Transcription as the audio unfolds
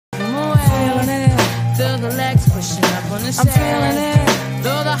the legs pushing up on the set. I'm feeling it.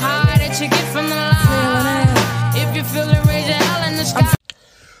 Though the high that you get from the line. If you feel the rage of hell in the sky.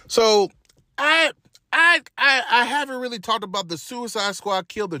 So, I haven't really talked about the Suicide Squad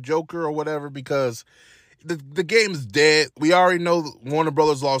Kill the Joker or whatever because the game is dead. We already know Warner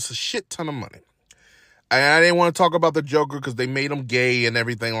Brothers lost a shit ton of money. And I didn't want to talk about the Joker because they made him gay and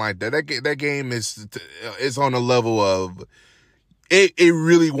everything like that. That game is on a level of it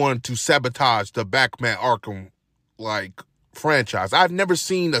really wanted to sabotage the Batman Arkham franchise. I've never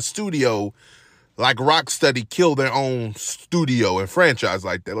seen a studio like Rocksteady kill their own studio and franchise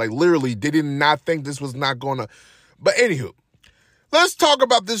like that. Like literally, they did not think this was not gonna. But anywho, let's talk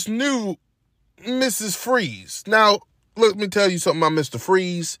about this new Mrs. Freeze. Now, let me tell you something about Mr.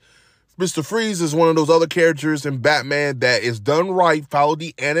 Freeze. Mr. Freeze is one of those other characters in Batman that is done right, follow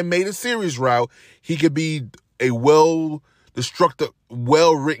the animated series route. He could be a well-destructed,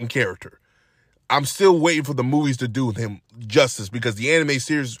 well-written character. I'm still waiting for the movies to do him justice because the anime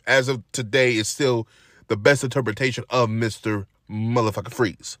series, as of today, is still the best interpretation of Mr. Motherfucker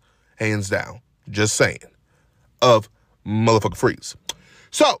Freeze. Hands down. Just saying. Of Motherfucker Freeze.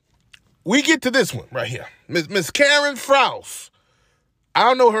 So, we get to this one right here. Miss Karen Frost. I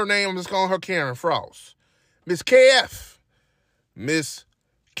don't know her name. I'm just calling her Karen Frost. Miss KF. Miss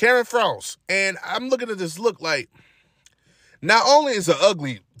Karen Frost. And I'm looking at this look like, not only is an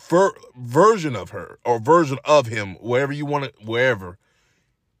ugly version of her, or version of him, wherever you want it, wherever,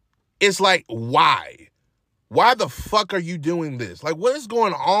 it's like, why? Why the fuck are you doing this? Like, what is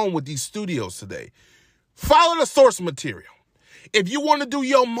going on with these studios today? Follow the source material. If you want to do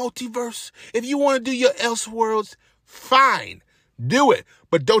your multiverse, if you want to do your Elseworlds, fine. Do it.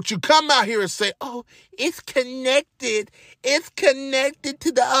 But don't you come out here and say, oh, it's connected. It's connected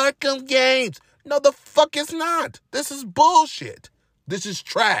to the Arkham games. No, the fuck it's not. This is bullshit. This is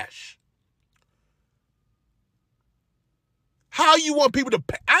trash. How you want people to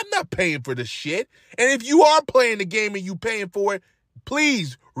pay? I'm not paying for this shit. And if you are playing the game and you paying for it,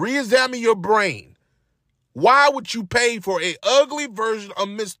 please re-examine your brain. Why would you pay for an ugly version of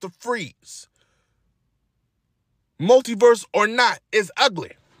Mr. Freeze? Multiverse or not, is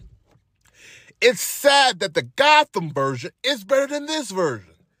ugly. It's sad that the Gotham version is better than this version.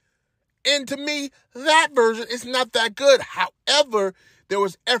 And to me, that version is not that good. However, there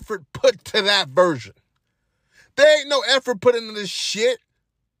was effort put to that version. There ain't no effort put into this shit.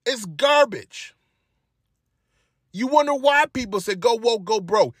 It's garbage. You wonder why people say go woke, go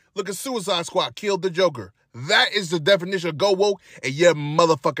broke. Look at Suicide Squad, killed the Joker. That is the definition of go woke and you're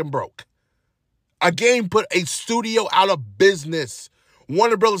motherfucking broke. A game put a studio out of business.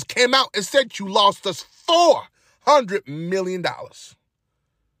 Warner Brothers came out and said you lost us $400 million.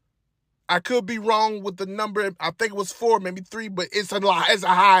 I could be wrong with the number. I think it was 4, maybe 3, but it's a lot. It's a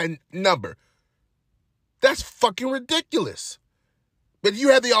high number. That's fucking ridiculous. But you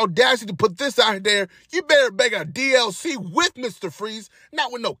have the audacity to put this out there. You better make a DLC with Mr. Freeze,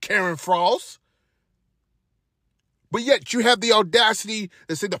 not with no Karen Frost. But yet you have the audacity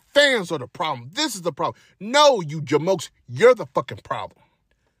to say the fans are the problem. This is the problem. No, you jamokes, you're the fucking problem.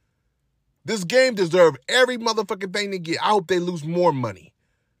 This game deserves every motherfucking thing they get. I hope they lose more money.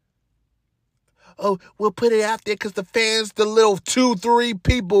 Oh, we'll put it out there because the fans, the little 2-3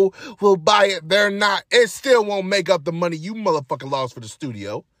 people will buy it. They're not. It still won't make up the money you motherfucking lost for the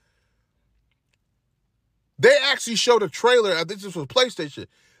studio. They actually showed a trailer. I think this was PlayStation.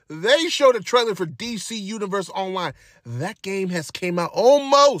 They showed a trailer for DC Universe Online. That game has came out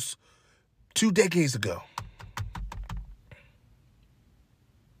almost 2 decades ago.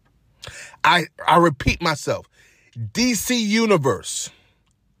 I repeat myself. DC Universe.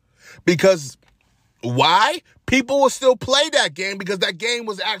 Because why? People will still play that game because that game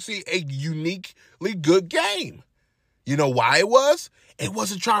was actually a uniquely good game. You know why it was? It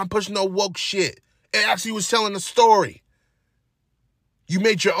wasn't trying to push no woke shit. It actually was telling a story. You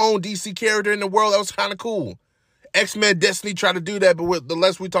made your own DC character in the world. That was kind of cool. X-Men Destiny tried to do that, but the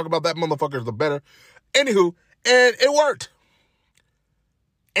less we talk about that motherfucker, the better. Anywho, and it worked.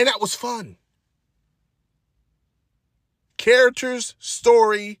 And that was fun. Characters,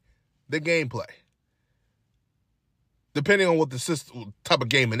 story, the gameplay. Depending on what the system, type of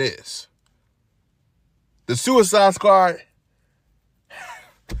game it is. The Suicide Squad,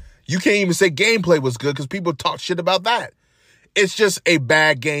 you can't even say gameplay was good because people talk shit about that. It's just a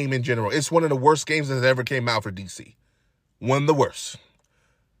bad game in general. It's one of the worst games that ever came out for DC. One of the worst.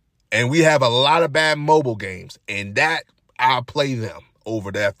 And we have a lot of bad mobile games. And that, I'll play them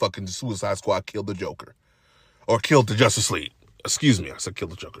over that fucking Suicide Squad killed the Joker. Or killed the Justice League. Excuse me, I said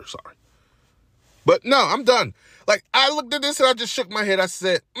killed the Joker, sorry. But no, I'm done. Like, I looked at this and I just shook my head. I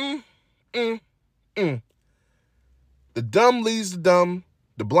said, The dumb leads the dumb,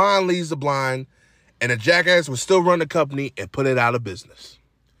 the blind leads the blind, and the jackass will still run the company and put it out of business.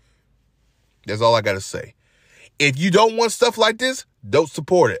 That's all I got to say. If you don't want stuff like this, don't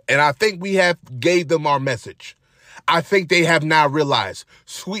support it. And I think we have gave them our message. I think they have now realized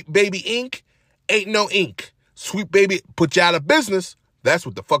Sweet Baby Inc. ain't no ink. Sweet Baby put you out of business. That's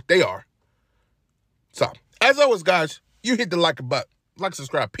what the fuck they are. So, as always, guys, you hit the like button. Like,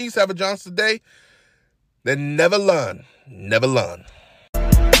 subscribe. Peace. Have a Johnson day. Then never learn. Never learn.